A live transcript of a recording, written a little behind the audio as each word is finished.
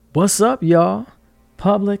What's up, y'all?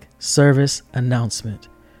 Public service announcement.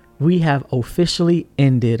 We have officially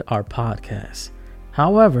ended our podcast.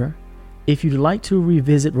 However, if you'd like to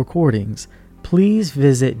revisit recordings, please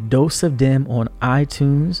visit Dose of DEM on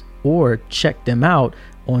iTunes or CheckDEMout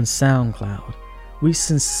on SoundCloud. We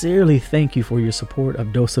sincerely thank you for your support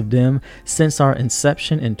of Dose of DEM since our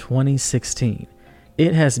inception in 2016.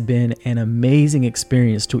 It has been an amazing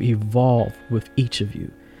experience to evolve with each of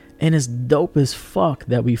you. And it's dope as fuck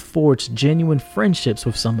that we forged genuine friendships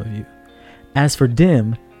with some of you. As for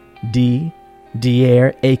DEM, D,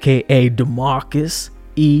 Dier, aka DeMarcus,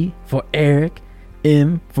 E for Eric,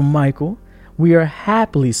 M for Michael, we are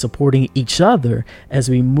happily supporting each other as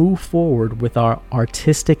we move forward with our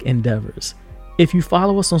artistic endeavors. If you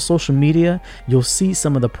follow us on social media, you'll see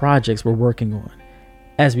some of the projects we're working on.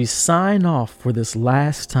 As we sign off for this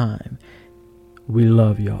last time, we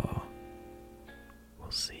love y'all.